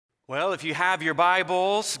Well, if you have your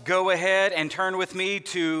Bibles, go ahead and turn with me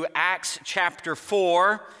to Acts chapter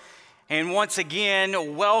 4. And once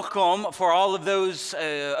again, welcome for all of those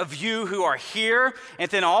of you who are here, and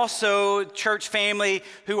then also church family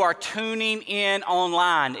who are tuning in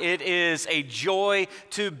online. It is a joy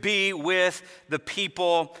to be with the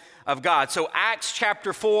people of God. So Acts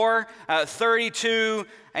chapter 4, 32,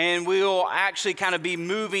 and we'll actually kind of be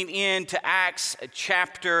moving into Acts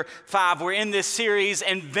chapter 5. We're in this series,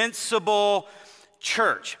 Invincible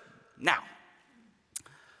Church. Now,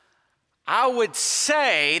 I would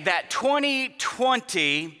say that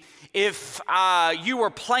 2020, if you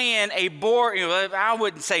were playing a board, I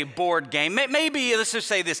wouldn't say board game. Maybe, let's just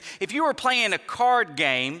say this. If you were playing a card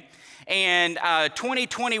game, and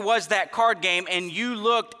 2020 was that card game, and you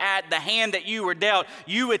looked at the hand that you were dealt,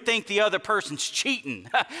 you would think the other person's cheating.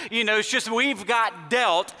 It's just we've got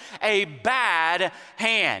dealt a bad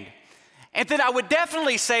hand. And then I would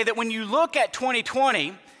definitely say that when you look at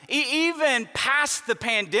 2020, even past the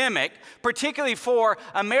pandemic, particularly for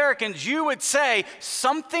Americans, you would say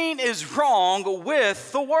something is wrong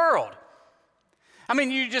with the world. I mean,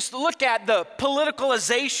 you just look at the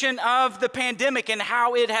politicalization of the pandemic and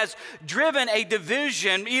how it has driven a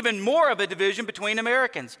division, even more of a division between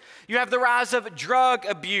Americans. You have the rise of drug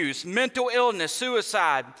abuse, mental illness,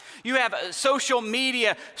 suicide. You have social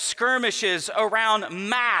media skirmishes around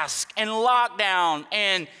masks and lockdown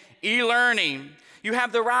and e-learning. You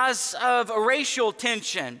have the rise of racial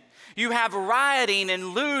tension. You have rioting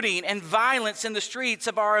and looting and violence in the streets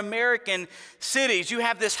of our American cities. You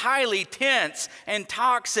have this highly tense and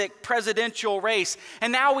toxic presidential race.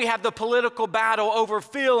 And now we have the political battle over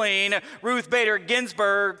filling Ruth Bader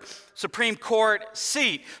Ginsburg's Supreme Court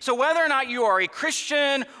seat. So whether or not you are a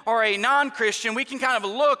Christian or a non-Christian, we can kind of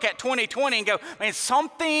look at 2020 and go, man,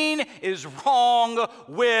 something is wrong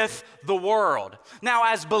with the world.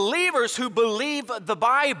 Now, as believers who believe the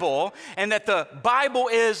Bible and that the Bible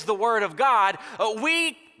is the Word of God,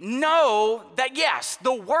 we know that, yes,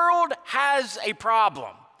 the world has a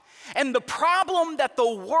problem. And the problem that the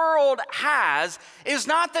world has is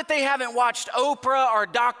not that they haven't watched Oprah or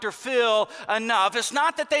Dr. Phil enough. It's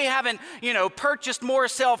not that they haven't, purchased more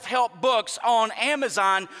self-help books on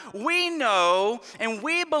Amazon. We know and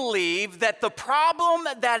we believe that the problem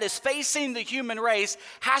that is facing the human race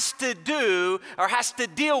has to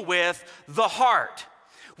deal with the heart.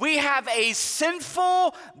 We have a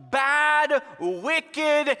sinful, bad,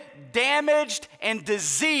 wicked, damaged, and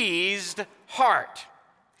diseased heart.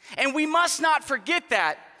 And we must not forget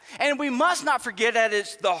that. And we must not forget that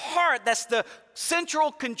it's the heart that's the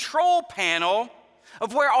central control panel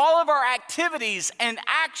of where all of our activities and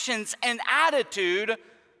actions and attitude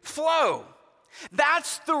flow.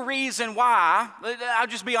 That's the reason why, I'll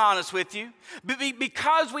just be honest with you,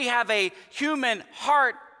 because we have a human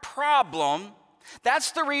heart problem.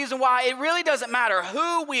 That's the reason why it really doesn't matter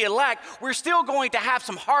who we elect, we're still going to have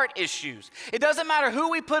some heart issues. It doesn't matter who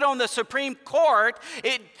we put on the Supreme Court,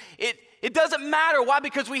 it doesn't matter. Why?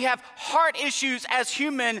 Because we have heart issues as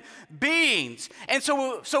human beings. And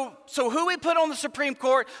so who we put on the Supreme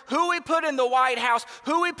Court, who we put in the White House,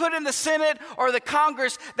 who we put in the Senate or the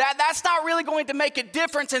Congress, that's not really going to make a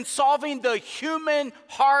difference in solving the human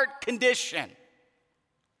heart condition.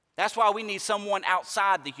 That's why we need someone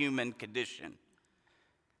outside the human condition.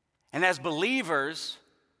 And as believers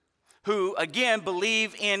who, again,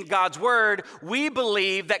 believe in God's word, we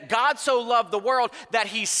believe that God so loved the world that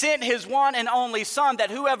he sent his one and only Son, that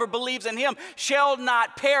whoever believes in him shall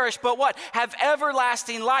not perish, but what? Have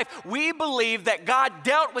everlasting life. We believe that God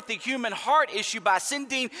dealt with the human heart issue by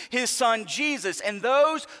sending his Son Jesus. And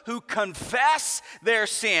those who confess their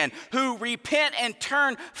sin, who repent and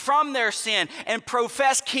turn from their sin and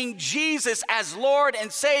profess King Jesus as Lord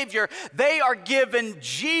and Savior, they are given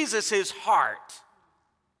Jesus his heart.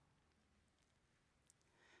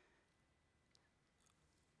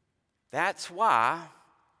 That's why,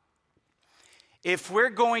 if we're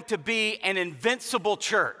going to be an invincible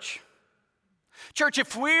church,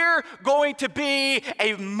 if we're going to be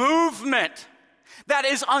a movement that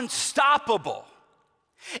is unstoppable,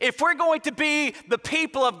 if we're going to be the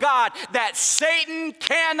people of God that Satan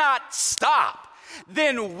cannot stop,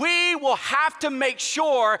 then we will have to make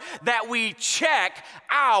sure that we check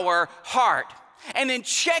our heart. And in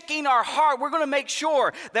checking our heart, we're going to make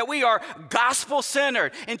sure that we are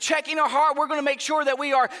gospel-centered. In checking our heart, we're going to make sure that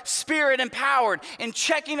we are spirit-empowered. In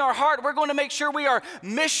checking our heart, we're going to make sure we are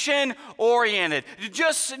mission-oriented.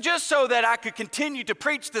 Just so that I could continue to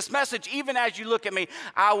preach this message, even as you look at me,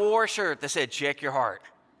 I wore a shirt that said, check your heart.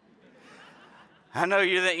 I know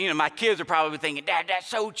my kids are probably thinking, Dad, that's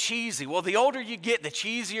so cheesy. Well, the older you get, the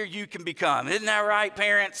cheesier you can become. Isn't that right,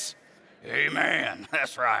 parents? Amen.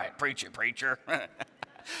 That's right. Preach it, preacher.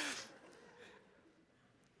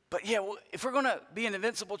 But yeah, if we're going to be an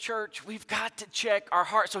invincible church, we've got to check our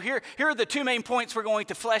heart. So here are the 2 main points we're going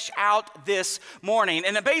to flesh out this morning.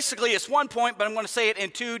 And then basically it's one point, but I'm going to say it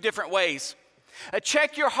in 2 different ways.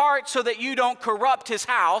 Check your heart so that you don't corrupt his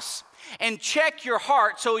house, and check your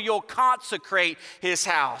heart so you'll consecrate his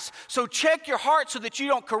house. So check your heart so that you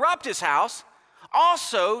don't corrupt his house.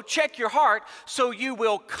 Also, check your heart so you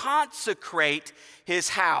will consecrate his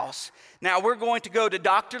house. Now, we're going to go to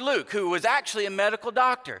Dr. Luke, who was actually a medical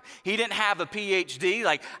doctor. He didn't have a PhD.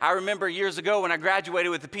 Like, I remember years ago when I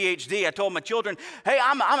graduated with a PhD, I told my children, hey,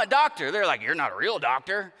 I'm a doctor. They're like, you're not a real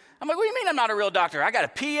doctor. I'm like, what do you mean I'm not a real doctor? I got a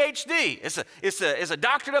PhD. It's a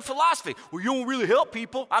doctorate of philosophy. Well, you don't really help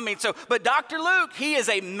people. But Dr. Luke, he is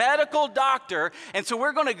a medical doctor, and so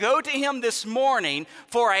we're going to go to him this morning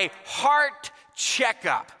for a heart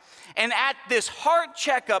checkup. And at this heart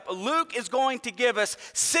checkup, Luke is going to give us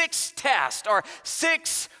 6 tests or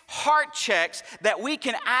 6 heart checks that we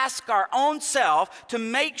can ask our own self to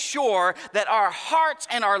make sure that our hearts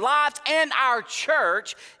and our lives and our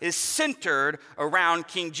church is centered around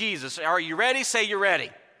King Jesus. Are you ready? Say you're ready.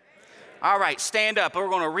 All right, stand up. We're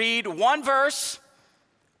going to read one verse,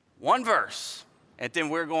 and then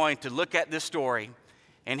we're going to look at this story.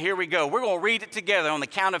 And here we go. We're going to read it together on the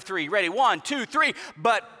count of 3. Ready? 1, 2, 3.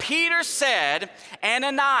 But Peter said,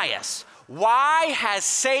 Ananias, why has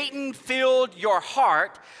Satan filled your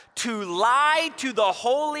heart to lie to the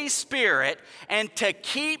Holy Spirit and to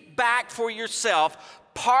keep back for yourself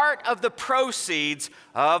part of the proceeds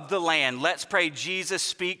of the land? Let's pray. Jesus,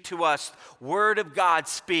 speak to us. Word of God,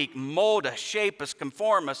 speak. Mold us, shape us,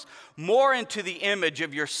 conform us more into the image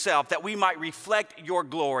of yourself, that we might reflect your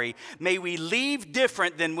glory. May we leave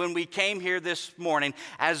different than when we came here this morning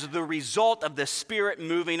as the result of the Spirit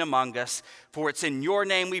moving among us. For it's in your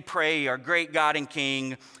name we pray, our great God and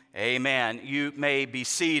King. Amen. You may be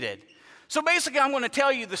seated. So basically, I'm going to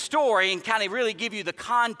tell you the story and kind of really give you the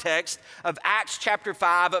context of Acts chapter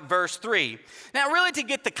 5, verse 3. Now, really, to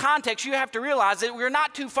get the context, you have to realize that we're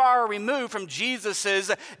not too far removed from Jesus'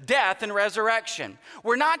 death and resurrection.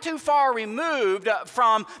 We're not too far removed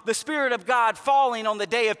from the Spirit of God falling on the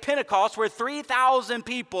day of Pentecost, where 3,000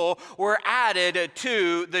 people were added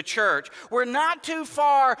to the church. We're not too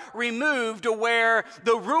far removed to where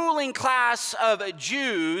the ruling class of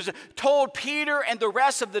Jews told Peter and the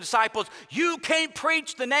rest of the disciples, you can't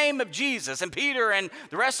preach the name of Jesus. And Peter and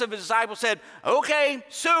the rest of his disciples said, okay,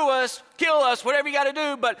 sue us, kill us, whatever you got to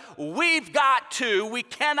do, but we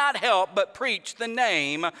cannot help but preach the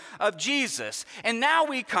name of Jesus. And now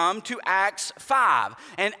we come to Acts 5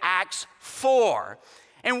 and Acts 4.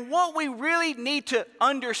 And what we really need to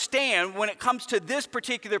understand when it comes to this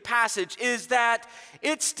particular passage is that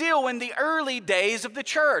it's still in the early days of the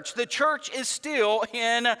church. The church is still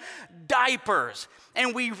in diapers.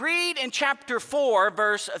 And we read in chapter 4,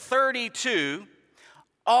 verse 32,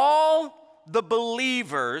 all the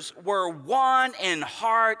believers were one in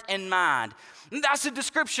heart and mind. And that's a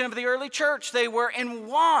description of the early church. They were in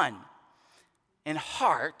one in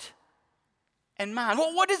heart and mind.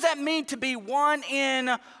 Well, what does that mean to be one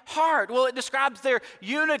in heart? Well, it describes their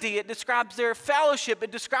unity. It describes their fellowship.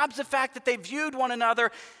 It describes the fact that they viewed one another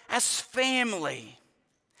as family.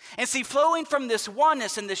 And see, flowing from this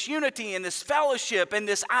oneness and this unity and this fellowship and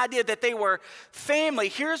this idea that they were family,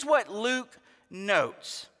 here's what Luke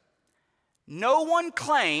notes. No one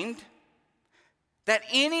claimed that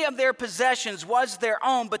any of their possessions was their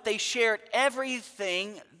own, but they shared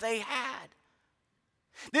everything they had.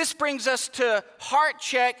 This brings us to heart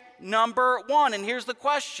check number 1. And here's the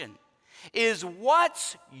question. Is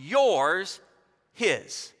what's yours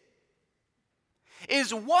his?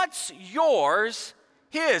 Is what's yours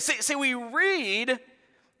his? See, we read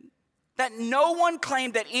that no one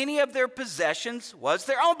claimed that any of their possessions was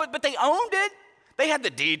their own, but they owned it. They had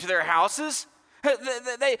the deed to their houses.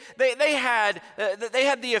 They had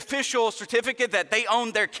the official certificate that they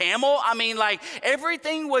owned their camel. I mean, like,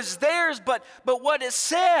 everything was theirs, but what it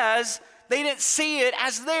says, they didn't see it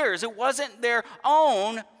as theirs. It wasn't their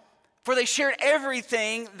own, for they shared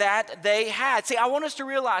everything that they had. See, I want us to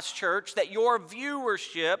realize, church, that your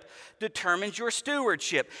viewership determines your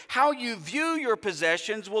stewardship. How you view your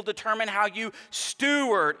possessions will determine how you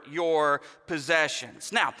steward your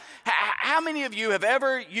possessions. Now, how many of you have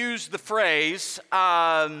ever used the phrase,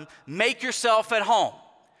 make yourself at home?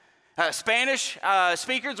 Spanish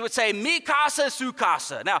speakers would say, mi casa, su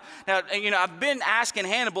casa. Now, I've been asking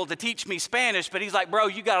Hannibal to teach me Spanish, but he's like, bro,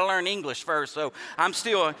 you got to learn English first. So I'm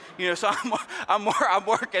still, I'm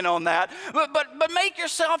working on that. But make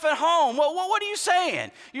yourself at home. Well, what are you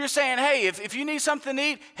saying? You're saying, hey, if you need something to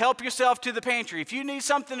eat, help yourself to the pantry. If you need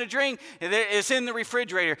something to drink, it's in the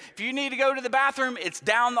refrigerator. If you need to go to the bathroom, it's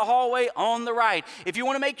down the hallway on the right. If you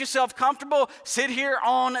want to make yourself comfortable, sit here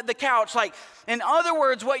on the couch. Like, in other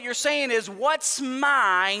words, what you're saying is, what's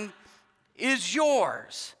mine is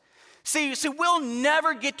yours. See, we'll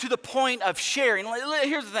never get to the point of sharing.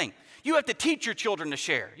 Here's the thing. You have to teach your children to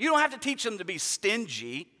share. You don't have to teach them to be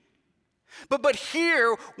stingy. But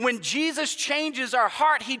here, when Jesus changes our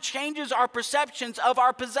heart, he changes our perceptions of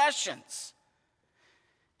our possessions.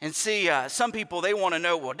 And see, some people, they want to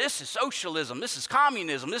know, well, this is socialism, this is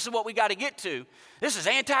communism, this is what we got to get to. This is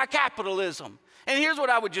anti-capitalism. And here's what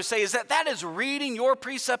I would just say is that is reading your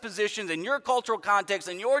presuppositions and your cultural context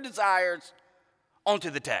and your desires onto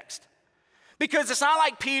the text. Because it's not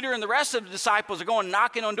like Peter and the rest of the disciples are going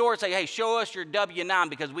knocking on doors and say, hey, show us your W-9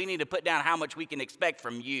 because we need to put down how much we can expect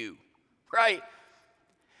from you, right?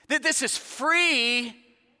 That this is free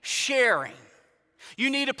sharing.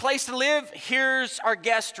 You need a place to live? Here's our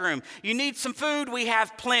guest room. You need some food? We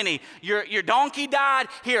have plenty. Your donkey died?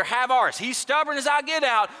 Here, have ours. He's stubborn as I get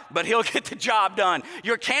out, but he'll get the job done.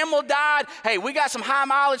 Your camel died? Hey, we got some high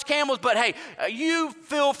mileage camels, but hey, you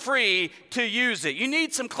feel free to use it. You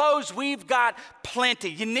need some clothes? We've got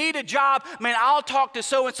plenty. You need a job? Man, I'll talk to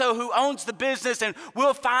so-and-so who owns the business and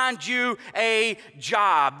we'll find you a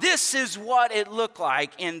job. This is what it looked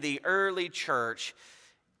like in the early church.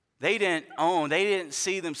 They didn't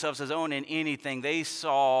see themselves as owning anything. They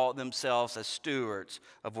saw themselves as stewards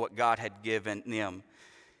of what God had given them.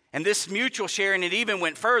 And this mutual sharing, it even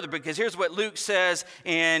went further because here's what Luke says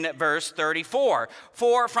in verse 34.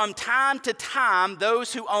 For from time to time,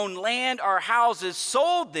 those who owned land or houses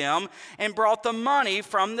sold them and brought the money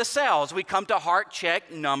from the sales. We come to heart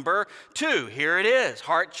check number 2. Here it is,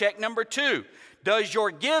 heart check number 2. Does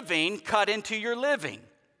your giving cut into your living?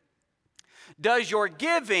 Does your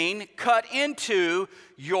giving cut into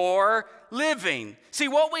your living? See,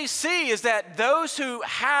 what we see is that those who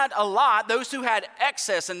had a lot, those who had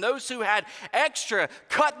excess, and those who had extra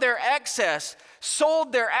cut their excess,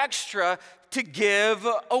 sold their extra to give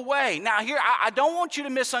away. Now here, I don't want you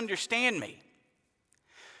to misunderstand me.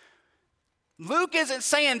 Luke isn't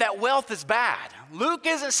saying that wealth is bad. Luke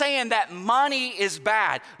isn't saying that money is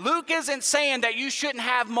bad. Luke isn't saying that you shouldn't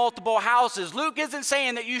have multiple houses. Luke isn't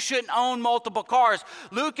saying that you shouldn't own multiple cars.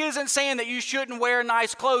 Luke isn't saying that you shouldn't wear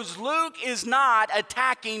nice clothes. Luke is not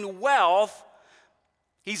attacking wealth.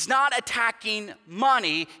 He's not attacking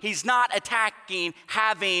money. He's not attacking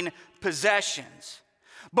having possessions.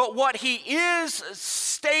 But what he is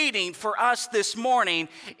stating for us this morning,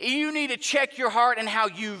 you need to check your heart and how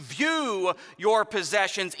you view your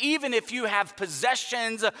possessions, even if you have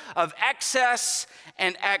possessions of excess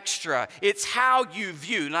and extra. It's how you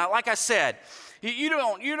view. Now, like I said, you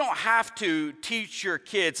don't have to teach your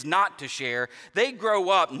kids not to share. They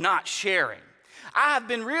grow up not sharing. I have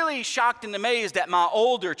been really shocked and amazed at my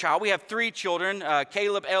older child. We have 3 children,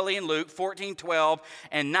 Caleb, Ellie, and Luke, 14, 12,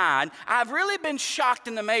 and 9. I've really been shocked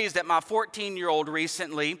and amazed at my 14-year-old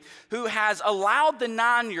recently who has allowed the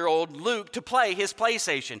 9-year-old Luke to play his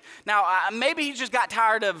PlayStation. Now, maybe he just got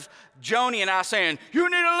tired of Joni and I saying, you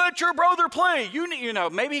need to let your brother play.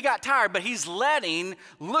 Maybe he got tired, but he's letting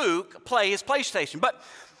Luke play his PlayStation.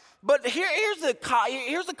 But here's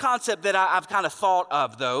the concept that I've kind of thought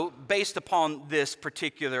of, though, based upon this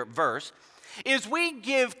particular verse, is we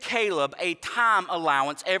give Caleb a time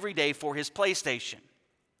allowance every day for his PlayStation.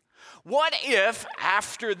 What if,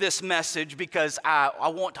 after this message, because I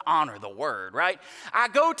want to honor the word, right? I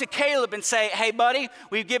go to Caleb and say, hey, buddy,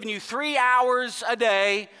 we've given you 3 hours a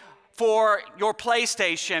day for your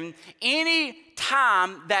PlayStation. Any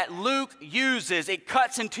time that Luke uses, it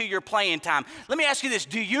cuts into your playing time. Let me ask you this.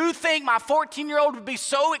 Do you think my 14-year-old would be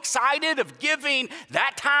so excited of giving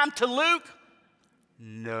that time to Luke?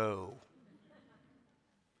 No.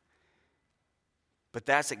 But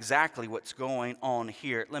that's exactly what's going on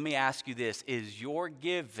here. Let me ask you this. Is your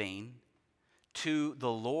giving to the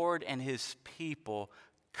Lord and his people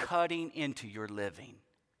cutting into your living?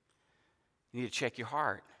 You need to check your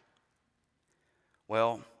heart.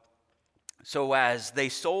 Well, so as they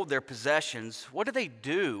sold their possessions, what did they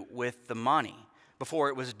do with the money before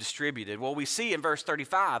it was distributed? Well, we see in verse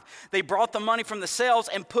 35, they brought the money from the sales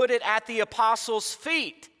and put it at the apostles'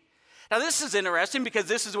 feet. Now, this is interesting because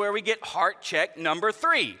this is where we get heart check number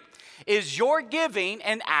 3. Is your giving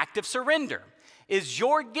an act of surrender? is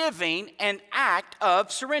your giving an act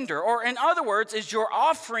of surrender? Or in other words, is your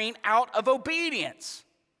offering out of obedience?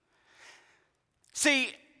 See,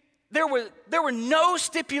 there were no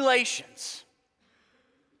stipulations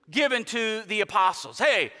given to the apostles.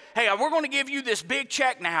 Hey, we're going to give you this big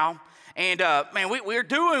check now. And man, we're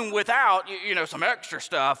doing without, some extra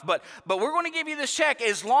stuff, but we're going to give you this check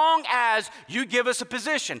as long as you give us a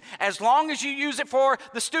position, as long as you use it for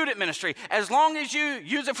the student ministry, as long as you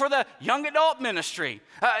use it for the young adult ministry.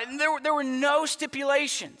 There were no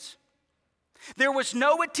stipulations. There was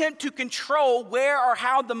no attempt to control where or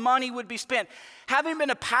how the money would be spent. Having been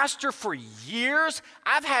a pastor for years,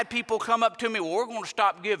 I've had people come up to me, well, we're going to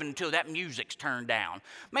stop giving until that music's turned down.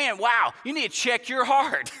 Man, wow, you need to check your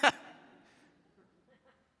heart.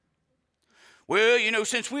 Well,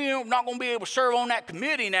 since we're not going to be able to serve on that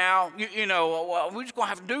committee now, we're just going to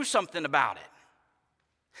have to do something about it.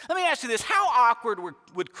 Let me ask you this. How awkward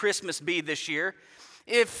would Christmas be this year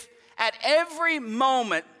if at every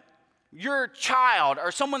moment your child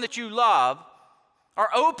or someone that you love are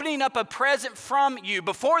opening up a present from you?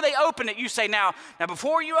 Before they open it, you say, now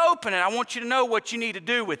before you open it, I want you to know what you need to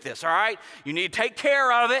do with this, all right? You need to take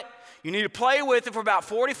care of it. You need to play with it for about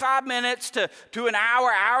 45 minutes to an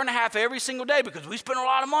hour and a half every single day because we spend a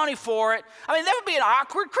lot of money for it. I mean, that would be an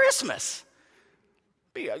awkward Christmas.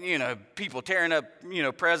 People tearing up,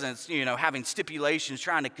 presents, having stipulations,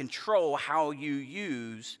 trying to control how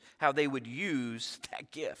they would use that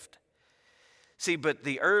gift. See, but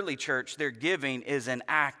the early church, their giving is an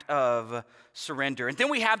act of surrender. And then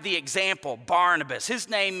we have the example, Barnabas. His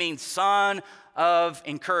name means son of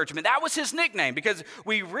encouragement. That was his nickname because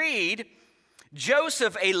we read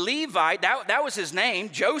Joseph, a Levite, that was his name,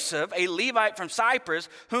 Joseph, a Levite from Cyprus,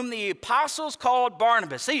 whom the apostles called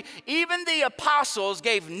Barnabas. See, even the apostles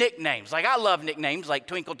gave nicknames. Like, I love nicknames, like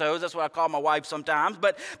Twinkle Toes. That's what I call my wife sometimes.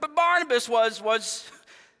 But Barnabas was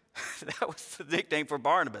that was the nickname for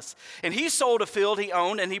Barnabas. And he sold a field he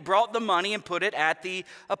owned, and he brought the money and put it at the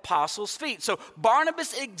apostles' feet. So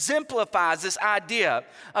Barnabas exemplifies this idea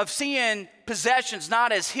of seeing possessions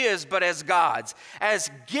not as his, but as God's.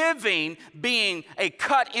 As giving being a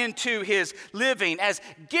cut into his living. As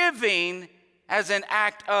giving as an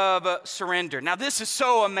act of surrender. Now this is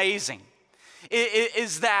so amazing.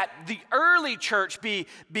 Is that the early church,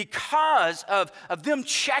 because of them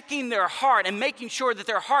checking their heart and making sure that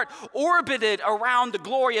their heart orbited around the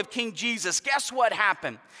glory of King Jesus, guess what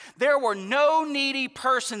happened? There were no needy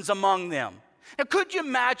persons among them. Now, could you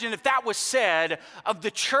imagine if that was said of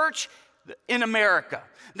the church in America?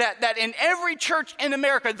 That in every church in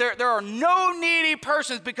America, there are no needy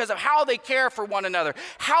persons because of how they care for one another,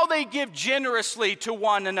 how they give generously to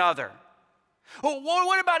one another. Well,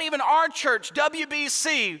 what about even our church,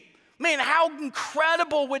 WBC? Man, how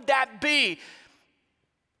incredible would that be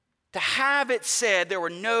to have it said there were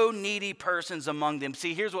no needy persons among them?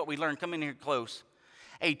 See, here's what we learned. Come in here close.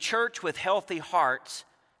 A church with healthy hearts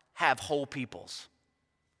have whole peoples.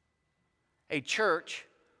 A church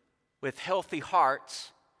with healthy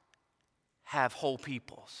hearts have whole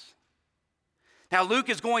peoples. Now, Luke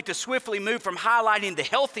is going to swiftly move from highlighting the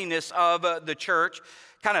healthiness of the church,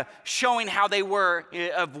 kind of showing how they were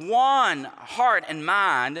of one heart and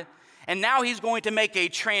mind. And now he's going to make a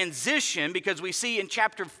transition because we see in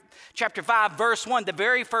chapter 5, verse 1, the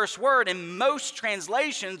very first word in most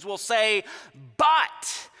translations will say,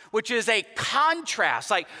 but, which is a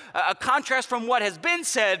contrast, like a contrast from what has been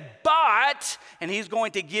said, but, and he's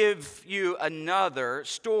going to give you another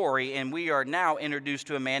story. And we are now introduced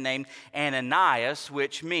to a man named Ananias,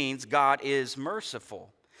 which means God is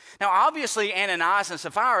merciful. Now, obviously, Ananias and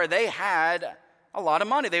Sapphira, they had a lot of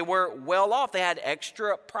money. They were well off. They had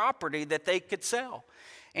extra property that they could sell.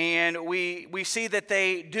 And we see that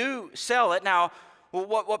they do sell it. Now,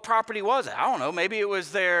 what property was it? I don't know. Maybe it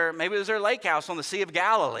was their lake house on the Sea of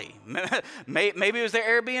Galilee. Maybe it was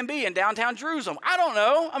their Airbnb in downtown Jerusalem. I don't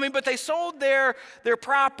know. But they sold their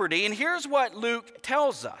property. And here's what Luke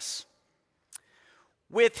tells us.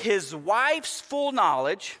 With his wife's full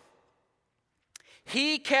knowledge,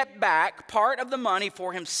 he kept back part of the money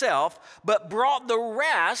for himself, but brought the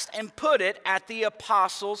rest and put it at the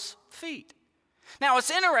apostles' feet. Now,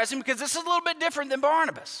 it's interesting because this is a little bit different than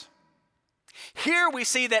Barnabas. Here we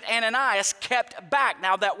see that Ananias kept back.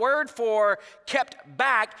 Now, that word for kept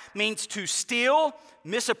back means to steal,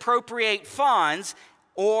 misappropriate funds,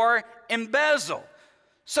 or embezzle.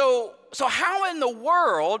 So how in the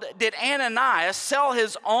world did Ananias sell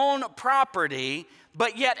his own property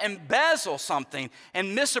but yet embezzle something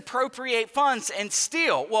and misappropriate funds and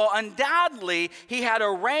steal? Well, undoubtedly, he had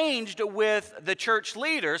arranged with the church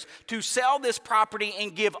leaders to sell this property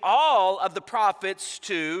and give all of the profits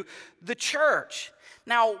to the church.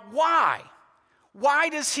 Now, why? Why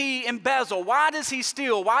does he embezzle? Why does he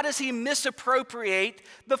steal? Why does he misappropriate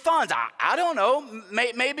the funds? I don't know.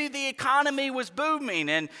 Maybe the economy was booming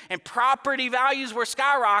and property values were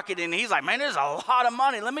skyrocketing. And he's like, man, there's a lot of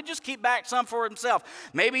money. Let me just keep back some for himself.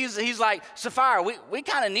 Maybe he's like, Sapphira, we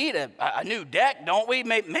kind of need a new deck, don't we?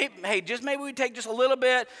 Maybe we take just a little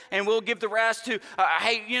bit and we'll give the rest to,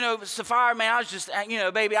 hey, Sapphira, man, I was just,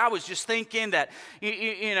 baby, I was just thinking that,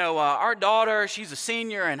 our daughter, she's a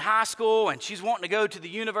senior in high school and she's wanting to go to the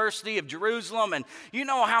University of Jerusalem, and you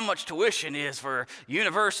know how much tuition is for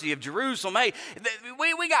University of Jerusalem. Hey,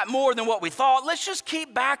 we got more than what we thought. Let's just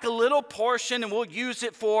keep back a little portion and we'll use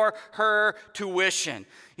it for her tuition.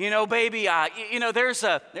 Baby, there's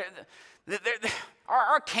our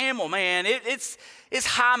camel, man, it's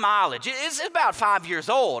high mileage. It's about 5 years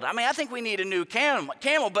old. I mean, I think we need a new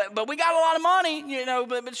camel, but we got a lot of money,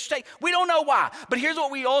 but we don't know why. But here's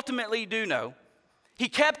what we ultimately do know. He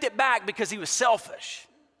kept it back because he was selfish.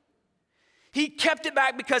 He kept it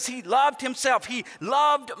back because he loved himself. He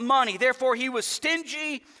loved money. Therefore, he was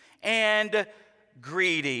stingy and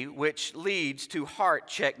greedy, which leads to heart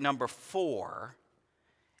check number 4.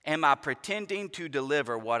 Am I pretending to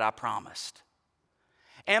deliver what I promised?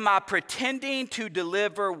 Am I pretending to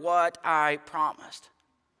deliver what I promised?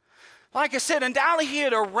 Like I said, undoubtedly he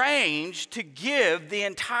had arranged to give the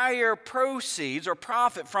entire proceeds or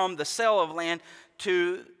profit from the sale of land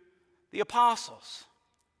to the apostles.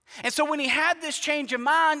 And so when he had this change of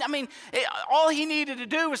mind, all he needed to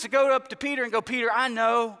do was to go up to Peter and go, Peter, I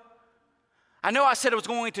know I said I was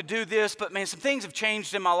going to do this, but man, some things have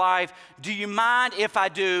changed in my life. Do you mind if I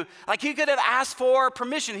do? Like he could have asked for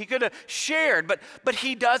permission. He could have shared, but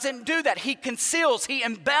he doesn't do that. He conceals, he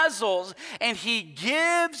embezzles, and he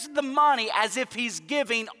gives the money as if he's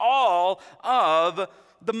giving all of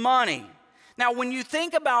the money. Now, when you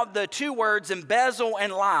think about the two words embezzle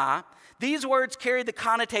and lie, these words carry the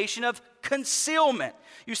connotation of concealment.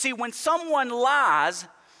 You see, when someone lies,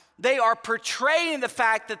 they are portraying the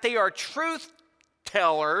fact that they are truth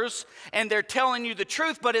tellers and they're telling you the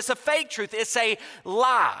truth, but it's a fake truth. It's a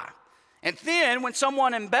lie. And then when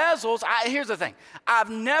someone embezzles, here's the thing.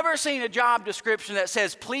 I've never seen a job description that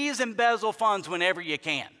says, please embezzle funds whenever you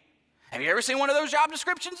can. Have you ever seen one of those job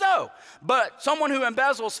descriptions? No. But someone who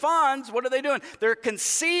embezzles funds, what are they doing? They're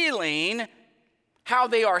concealing how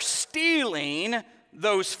they are stealing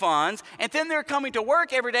those funds, and then they're coming to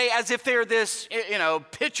work every day as if they're this,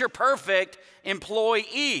 picture perfect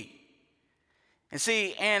employee. And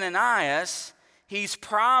see, Ananias, he's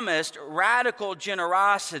promised radical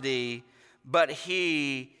generosity, but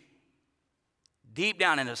he, deep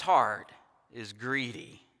down in his heart, is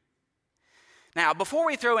greedy. Now, before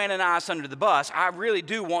we throw Ananias under the bus, I really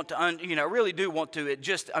do want to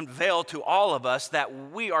just unveil to all of us that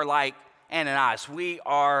we are like Ananias. We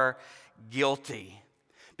are guilty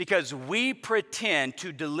because we pretend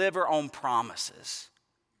to deliver on promises.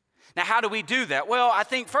 Now, how do we do that? Well, I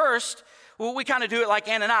think first, we kind of do it like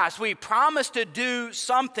Ananias. We promise to do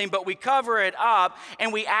something, but we cover it up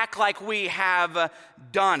and we act like we have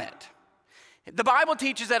done it. The Bible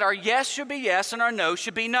teaches that our yes should be yes and our no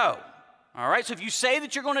should be no. All right, so if you say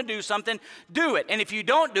that you're going to do something, do it. And if you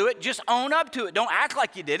don't do it, just own up to it. Don't act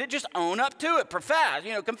like you did it, just own up to it.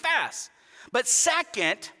 Confess. But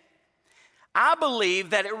second, I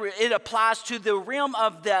believe that it applies to the realm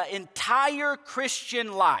of the entire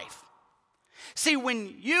Christian life. See,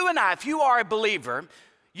 when you and I, if you are a believer,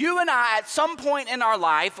 you and I, at some point in our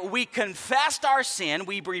life, we confessed our sin,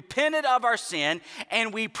 we repented of our sin,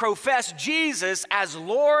 and we professed Jesus as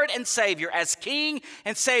Lord and Savior, as King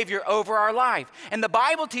and Savior over our life. And the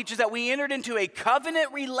Bible teaches that we entered into a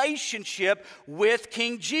covenant relationship with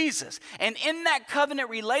King Jesus. And in that covenant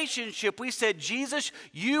relationship, we said, Jesus,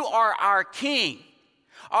 you are our King.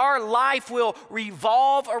 Our life will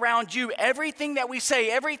revolve around you. Everything that we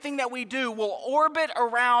say, everything that we do will orbit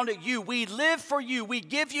around you. We live for you. We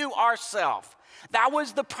give you ourselves. That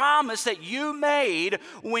was the promise that you made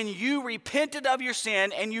when you repented of your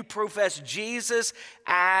sin and you professed Jesus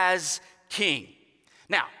as King.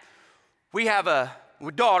 Now, we have a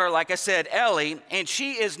daughter, like I said, Ellie, and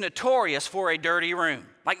she is notorious for a dirty room.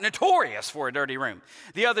 like notorious for a dirty room.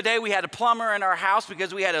 The other day we had a plumber in our house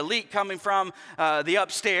because we had a leak coming from the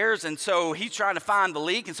upstairs, and so he's trying to find the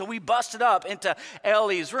leak, and so we busted up into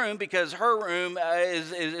Ellie's room because her room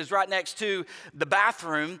is right next to the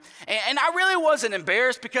bathroom, and I really wasn't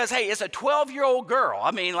embarrassed because, hey, it's a 12-year-old girl.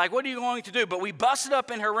 I mean, like, what are you going to do? But we busted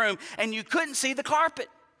up in her room, and you couldn't see the carpet.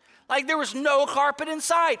 Like, there was no carpet in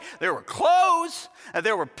sight. There were clothes,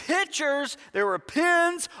 there were pictures, there were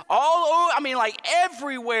pins all over, like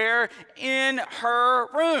everywhere in her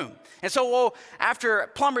room. And so, after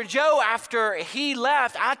Plumber Joe, after he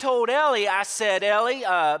left, I told Ellie, I said, Ellie,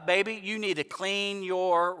 baby, you need to clean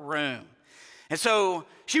your room. And so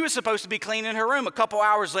she was supposed to be cleaning her room. A couple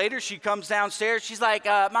hours later, she comes downstairs. She's like,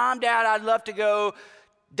 Mom, Dad, I'd love to go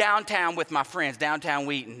downtown with my friends, downtown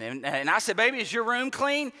Wheaton. And I said, baby, is your room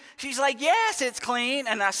clean? She's like, yes, it's clean.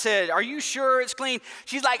 And I said, are you sure it's clean?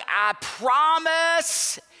 She's like, I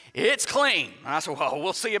promise it's clean. And I said, well,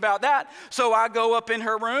 we'll see about that. So I go up in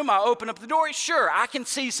her room. I open up the door. Sure, I can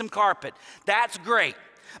see some carpet. That's great.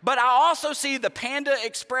 But I also see the Panda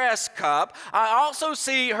Express cup. I also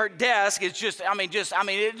see her desk. It's just,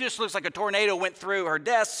 it just looks like a tornado went through her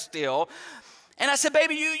desk still. And I said,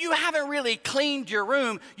 baby, you haven't really cleaned your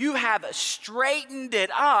room. You have straightened it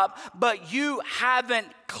up, but you haven't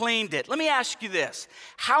cleaned it. Let me ask you this.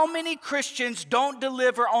 How many Christians don't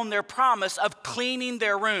deliver on their promise of cleaning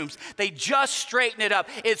their rooms? They just straighten it up.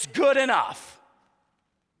 It's good enough.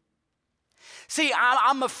 See,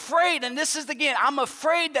 I'm afraid, and this is again, I'm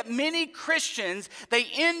afraid that many Christians, they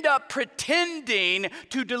end up pretending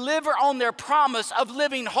to deliver on their promise of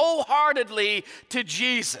living wholeheartedly to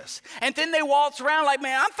Jesus. And then they waltz around like,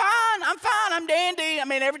 man, I'm fine, I'm dandy.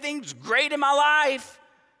 Everything's great in my life.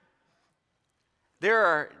 There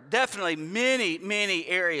are definitely many, many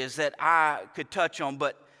areas that I could touch on,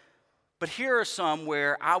 but here are some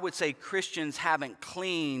where I would say Christians haven't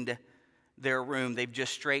cleaned their room. They've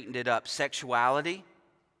just straightened it up. Sexuality,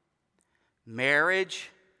 marriage,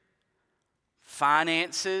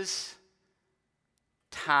 finances,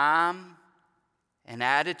 time, and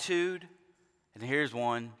attitude. And here's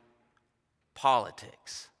one,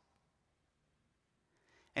 politics.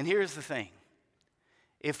 And here's the thing.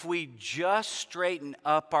 If we just straighten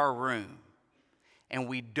up our room and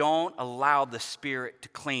we don't allow the Spirit to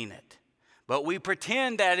clean it, but we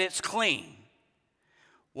pretend that it's clean,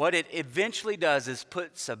 what it eventually does is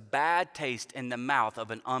puts a bad taste in the mouth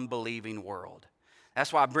of an unbelieving world.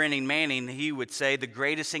 That's why Brennan Manning, he would say the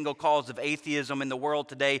greatest single cause of atheism in the world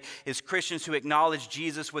today is Christians who acknowledge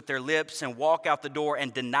Jesus with their lips and walk out the door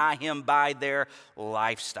and deny him by their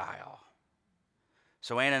lifestyle.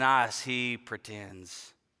 So Ananias, he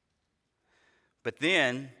pretends. But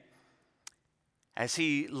then, as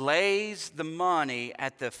he lays the money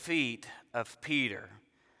at the feet of Peter,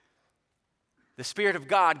 the Spirit of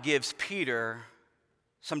God gives Peter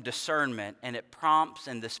some discernment, and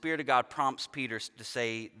the Spirit of God prompts Peter to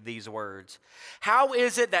say these words. How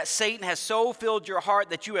is it that Satan has so filled your heart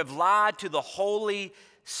that you have lied to the Holy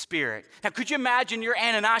Spirit? Now, could you imagine you're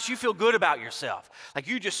Ananias, you feel good about yourself. Like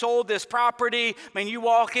you just sold this property. You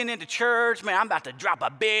walk into church, I'm about to drop a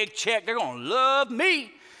big check. They're going to love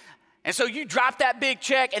me. And so you drop that big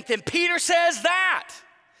check, and then Peter says that.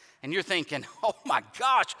 And you're thinking, oh my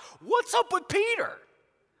gosh, what's up with Peter?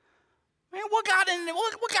 Man, what got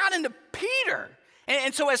into Peter?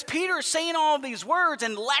 And so as Peter is saying all these words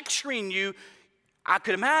and lecturing you, I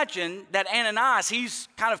could imagine that Ananias, he's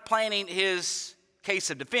kind of planning his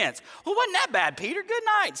case of defense. Well, wasn't that bad, Peter? Good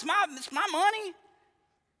night. It's my money.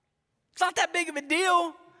 It's not that big of a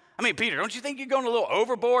deal. Peter, don't you think you're going a little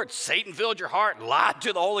overboard? Satan filled your heart, lied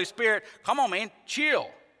to the Holy Spirit. Come on, man, chill.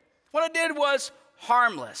 What I did was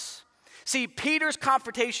harmless. See, Peter's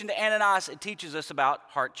confrontation to Ananias, it teaches us about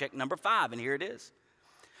heart check number 5, and here it is.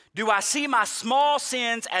 Do I see my small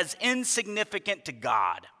sins as insignificant to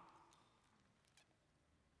God?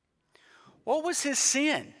 What was his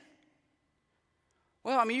sin?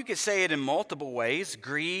 Well, you could say it in multiple ways.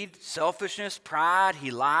 Greed, selfishness, pride,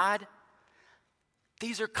 he lied.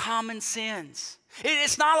 These are common sins.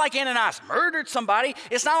 It's not like Ananias murdered somebody.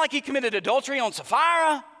 It's not like he committed adultery on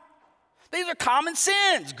Sapphira. These are common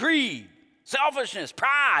sins. Greed, selfishness,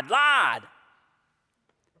 pride, lied.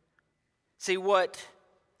 See, what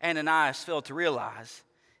Ananias failed to realize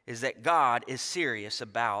is that God is serious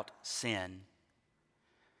about sin.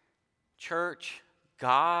 Church,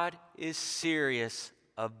 God is serious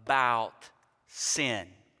about sin.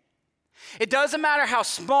 It doesn't matter how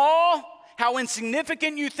small, how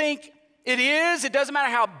insignificant you think it is. It doesn't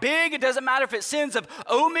matter how big. It doesn't matter if it's sins of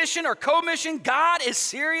omission or commission. God is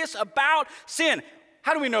serious about sin.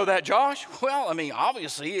 How do we know that, Josh? Well, I mean,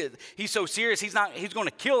 obviously, he's so serious, he's going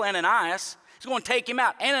to kill Ananias. He's going to take him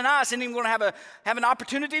out. Ananias isn't even going to have an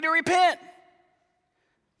opportunity to repent.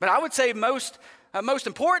 But I would say most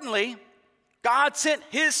importantly, God sent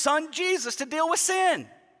his son Jesus to deal with sin.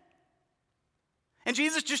 And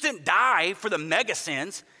Jesus just didn't die for the mega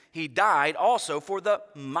sins. He died also for the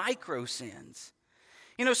micro sins.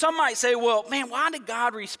 You know, some might say, well, man, why did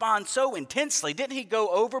God respond so intensely? Didn't he go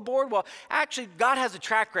overboard? Well, actually, God has a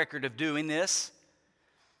track record of doing this.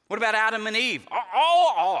 What about Adam and Eve?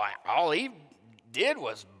 All Eve did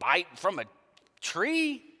was bite from a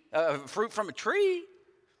tree, fruit from a tree,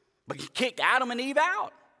 but he kicked Adam and Eve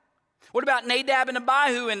out. What about Nadab and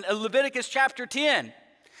Abihu in Leviticus chapter 10?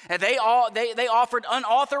 And they offered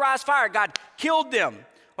unauthorized fire. God killed them.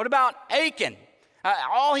 What about Achan?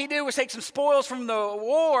 All he did was take some spoils from the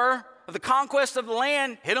war of the conquest of the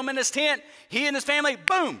land, hit him in his tent. He and his family,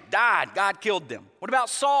 boom, died. God killed them. What about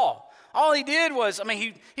Saul? All he did was,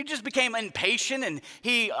 he just became impatient, and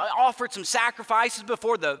he offered some sacrifices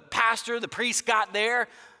before the pastor, the priest got there.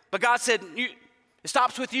 But God said, it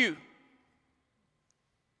stops with you.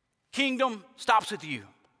 Kingdom stops with you.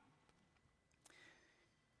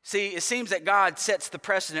 See, it seems that God sets the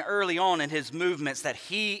precedent early on in his movements that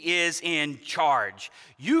he is in charge.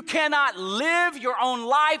 You cannot live your own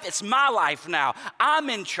life. It's my life now. I'm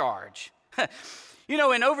in charge. You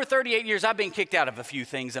know, in over 38 years, I've been kicked out of a few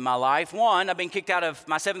things in my life. One, I've been kicked out of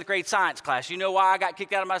my 7th grade science class. You know why I got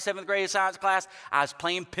kicked out of my 7th grade science class? I was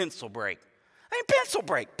playing pencil break. Pencil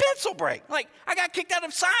break. Like, I got kicked out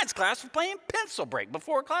of science class for playing pencil break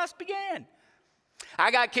before class began.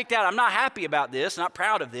 I got kicked out. I'm not happy about this, not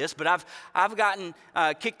proud of this, but I've gotten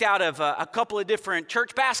kicked out of a couple of different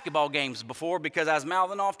church basketball games before because I was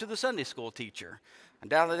mouthing off to the Sunday school teacher.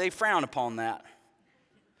 Undoubtedly, they frown upon that.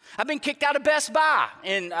 I've been kicked out of Best Buy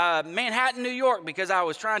in Manhattan, New York, because I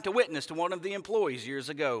was trying to witness to one of the employees years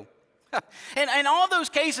ago. And all those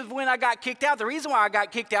cases when I got kicked out, the reason why I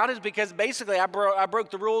got kicked out is because basically I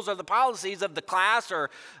broke the rules or the policies of the class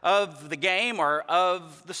or of the game or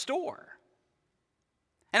of the store.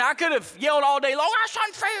 And I could have yelled all day long,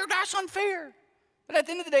 that's unfair. But at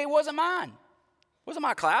the end of the day, it wasn't mine. It wasn't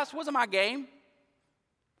my class, it wasn't my game,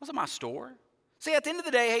 it wasn't my store. See, at the end of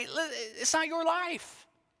the day, hey, it's not your life.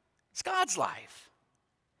 It's God's life.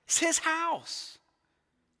 It's his house.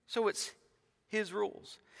 So it's his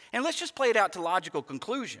rules. And let's just play it out to logical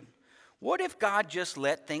conclusion. What if God just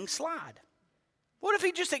let things slide? What if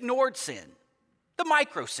he just ignored sin? The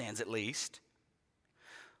micro sins, at least.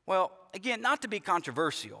 Well, again, not to be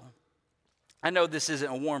controversial. I know this isn't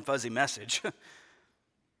a warm, fuzzy message.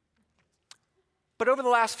 But over the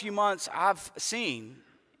last few months, I've seen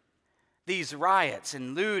these riots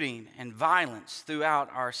and looting and violence throughout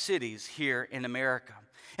our cities here in America.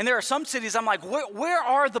 And there are some cities I'm like, where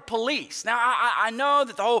are the police? Now, I know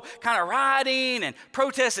that the whole kind of rioting and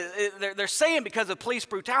protests, they're saying because of police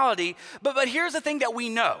brutality, but here's the thing that we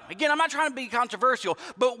know. Again, I'm not trying to be controversial,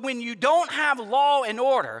 but when you don't have law and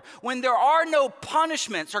order, when there are no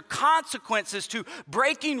punishments or consequences to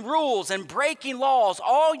breaking rules and breaking laws,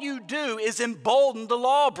 all you do is embolden the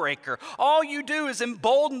lawbreaker. All you do is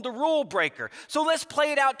embolden the rule breaker. So let's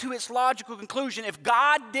play it out to its logical conclusion. If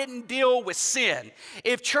God didn't deal with sin,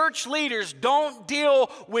 if church leaders don't deal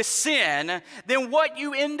with sin, then what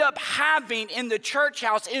you end up having in the church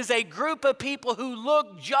house is a group of people who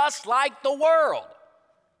look just like the world.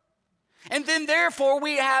 And then therefore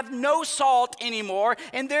we have no salt anymore,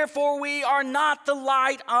 and therefore we are not the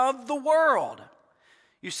light of the world.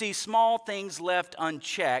 You see, small things left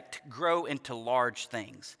unchecked grow into large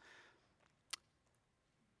things.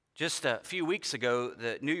 Just a few weeks ago,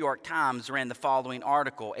 the New York Times ran the following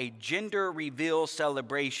article: a gender reveal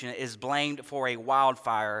celebration is blamed for a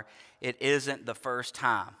wildfire. It isn't the first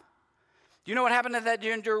time. Do you know what happened at that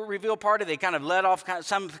gender reveal party? They kind of let off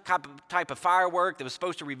some type of firework that was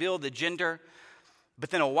supposed to reveal the gender,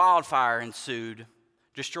 but then a wildfire ensued,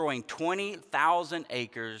 destroying 20,000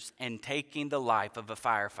 acres and taking the life of a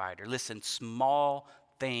firefighter. Listen, small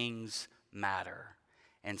things matter.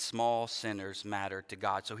 And small sinners matter to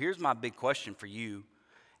God. So here's my big question for you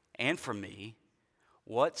and for me.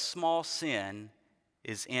 What small sin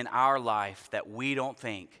is in our life that we don't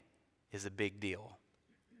think is a big deal?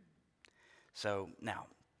 So now,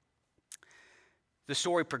 the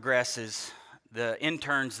story progresses. The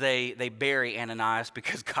interns, they bury Ananias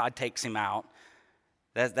because God takes him out.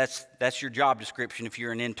 That's your job description if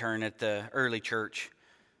you're an intern at the early church.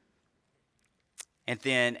 And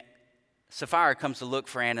then Sapphira comes to look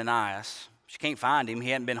for Ananias. She can't find him.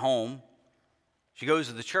 He hadn't been home. She goes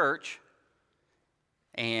to the church,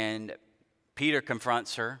 and Peter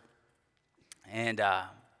confronts her, And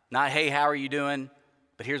not, hey, how are you doing?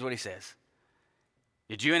 But here's what he says.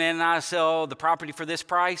 Did you and Ananias sell the property for this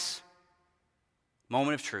price?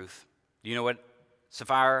 Moment of truth. Do you know what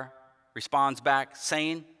Sapphira responds back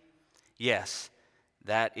saying? Yes,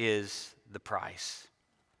 that is the price.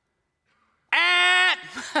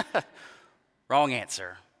 Wrong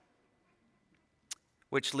answer.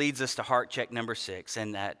 Which leads us to heart check number 6.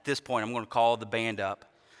 And at this point, I'm going to call the band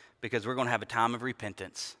up because we're going to have a time of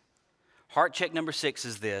repentance. Heart check number 6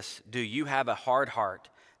 is this. Do you have a hard heart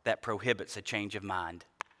that prohibits a change of mind?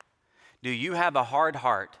 Do you have a hard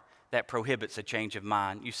heart that prohibits a change of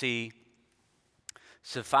mind? You see,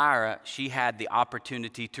 Sapphira, she had the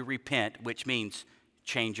opportunity to repent, which means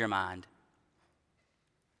change your mind.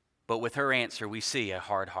 But with her answer, we see a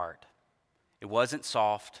hard heart. It wasn't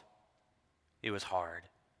soft, it was hard.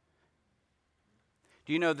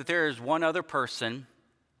 Do you know that there is one other person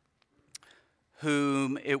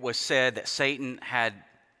whom it was said that Satan had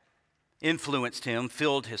influenced him,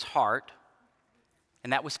 filled his heart,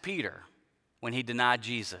 and that was Peter when he denied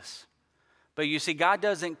Jesus. But you see, God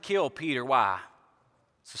doesn't kill Peter. Why?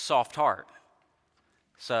 It's a soft heart.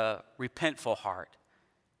 It's a repentful heart.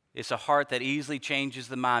 It's a heart that easily changes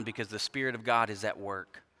the mind because the Spirit of God is at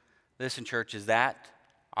work. Listen, church, is that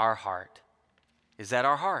our heart? Is that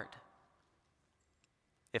our heart?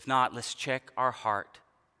 If not, let's check our heart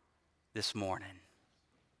this morning.